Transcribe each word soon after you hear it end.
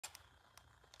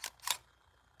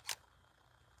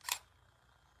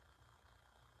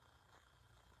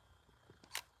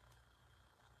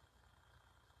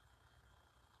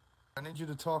I need you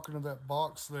to talk into that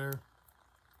box there.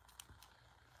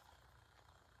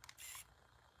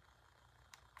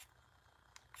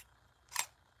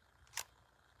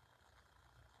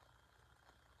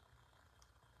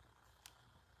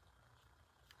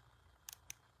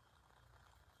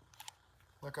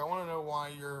 Like, I want to know why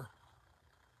you're.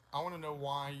 I want to know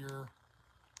why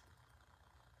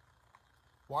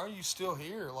are you still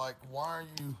here? Like, why are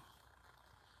you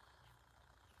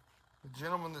the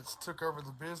gentleman that's took over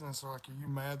the business? Like, are you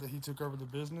mad that he took over the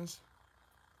business?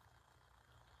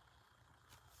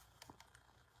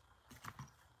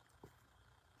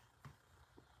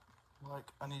 Like,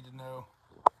 I need to know.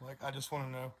 Like, I just want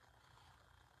to know.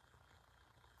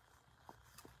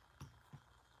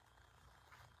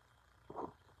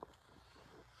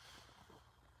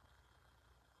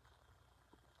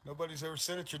 Nobody's ever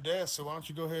sit at your desk, so why don't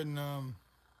you go ahead and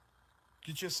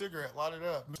get you a cigarette, light it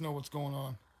up, let's know what's going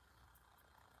on.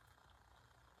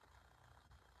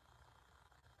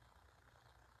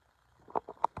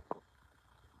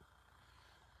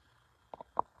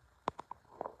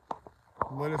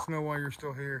 Let us know why you're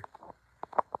still here.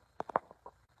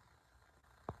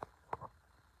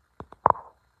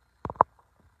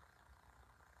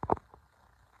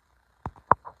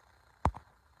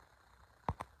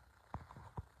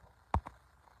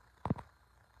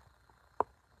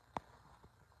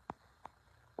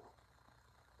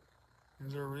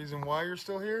 Is there a reason why you're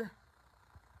still here?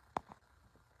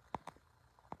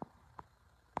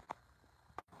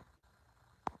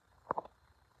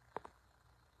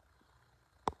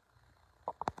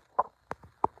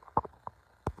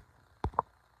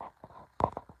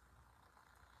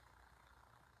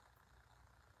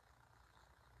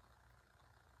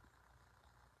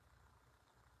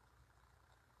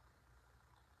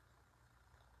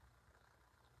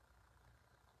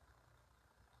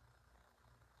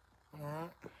 All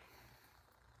right.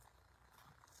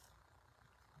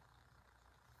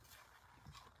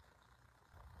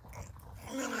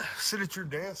 I'm gonna sit at your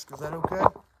desk. Is that okay?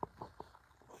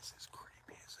 This is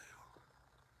creepy as hell.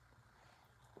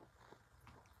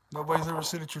 Nobody's ever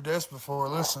sit at your desk before.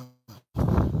 Listen.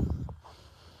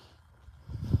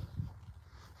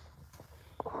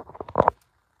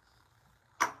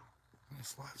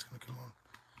 This light's gonna come on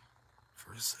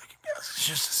for a second, guys. It's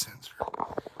just a sensor.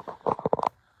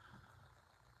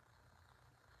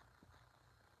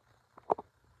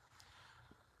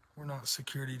 We're not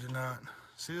security tonight.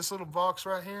 See this little box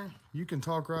right here? You can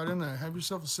talk right in there. Have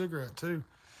yourself a cigarette too.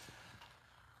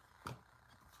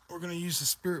 We're gonna use the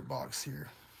spirit box here.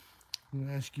 I'm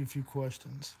gonna ask you a few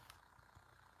questions.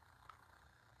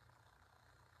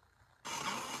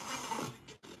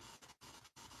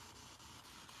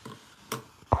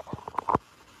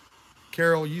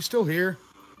 Carol, you still here?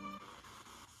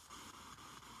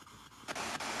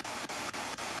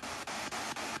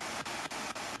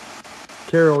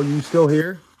 Carol, you still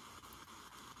here?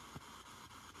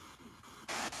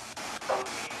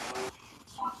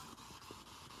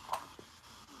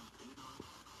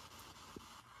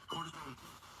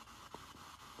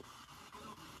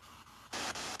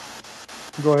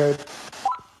 Go ahead.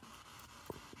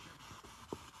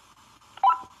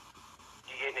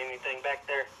 You getting anything back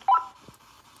there?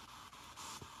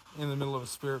 In the middle of a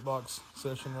spirit box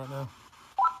session right now.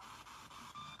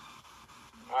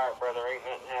 Alright, brother, ain't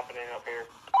nothing happening up here.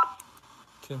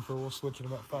 10-4, we'll switch in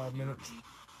about 5 minutes.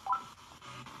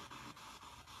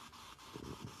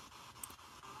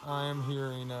 I am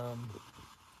hearing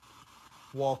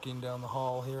walking down the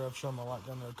hall here. I've shown my light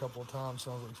down there a couple of times.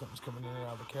 Sounds like something's coming in and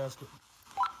out of the casket.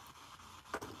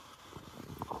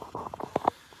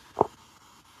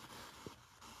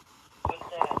 What's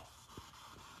that?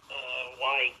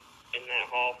 White in that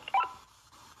hall.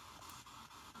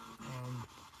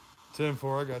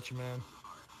 10-4, I got you, man.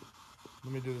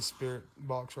 Let me do the spirit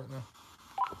box right now.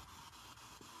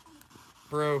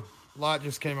 Bro, light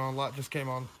just came on. Light just came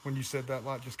on. When you said that,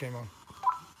 light just came on.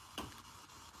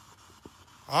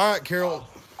 All right, Carol.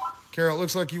 Carol, it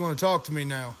looks like you want to talk to me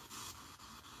now.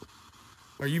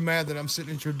 Are you mad that I'm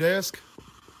sitting at your desk?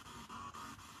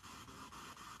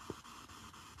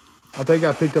 I think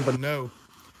I picked up a no.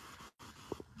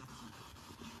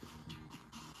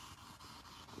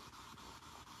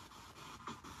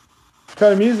 What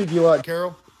kind of music you like,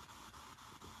 Carol?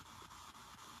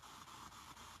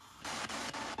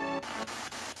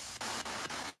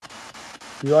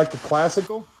 You like the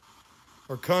classical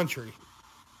or country?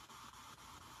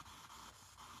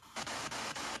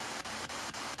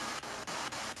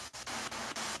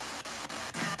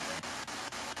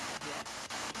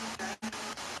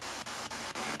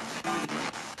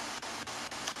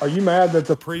 Are you mad that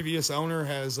the previous owner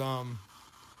has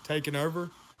taken over?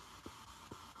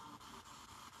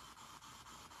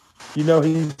 You know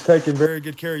he's taking very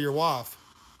good care of your wife.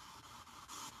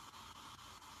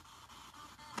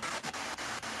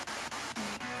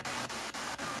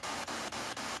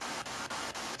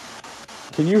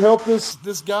 Can you help this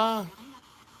guy?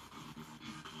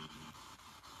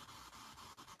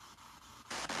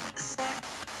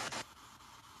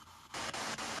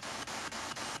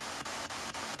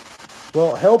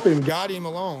 Well, help him, guide him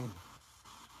along.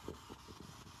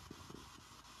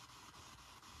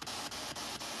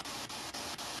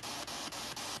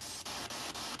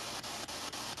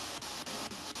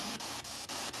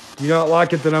 You not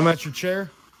like it that I'm at your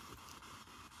chair?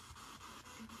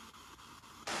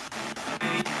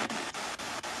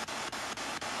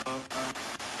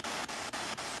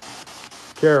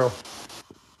 Carol.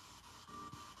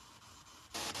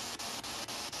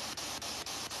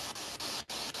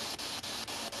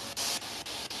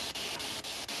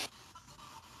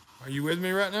 Are you with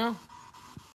me right now?